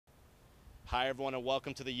Hi everyone and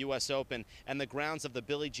welcome to the U.S. Open and the grounds of the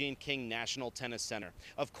Billie Jean King National Tennis Center.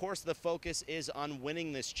 Of course, the focus is on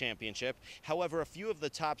winning this championship. However, a few of the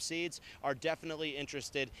top seeds are definitely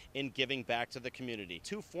interested in giving back to the community.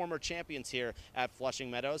 Two former champions here at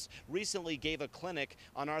Flushing Meadows recently gave a clinic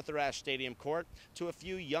on Arthur Ashe Stadium court to a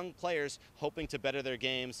few young players hoping to better their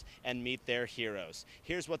games and meet their heroes.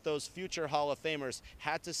 Here's what those future Hall of Famers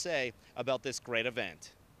had to say about this great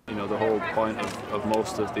event. You know, the whole point of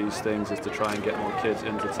most of these things is to try and get more kids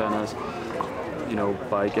into tennis. You know,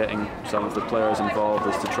 by getting some of the players involved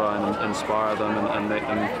is to try and inspire them and make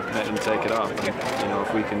them take it up. And, you know,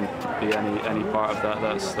 if we can be any part of that,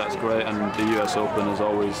 that's great. And the US Open is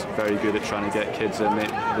always very good at trying to get kids in.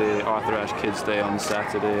 The Arthur Ashe Kids Day on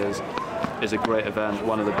Saturday is a great event,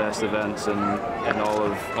 one of the best events in all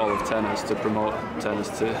of tennis to promote tennis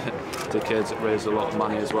to kids. It raises a lot of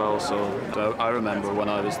money as well. So I remember when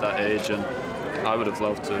I was that age, and I would have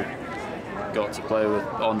loved to got to play with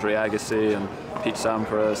Andre Agassi and Pete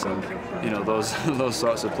Sampras and, you know, those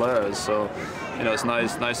sorts of players. So, you know, it's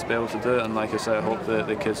nice to be able to do it, and like I say, I hope that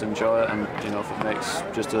the kids enjoy it, and, you know, if it makes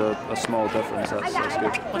just a small difference, that's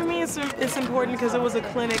good. For me, it's important because it was a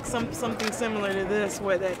clinic, something similar to this,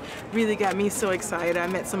 where that really got me so excited. I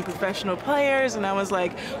met some professional players, and I was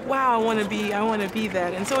like, wow, I want to be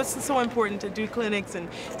that. And so it's so important to do clinics and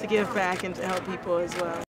to give back and to help people as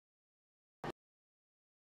well.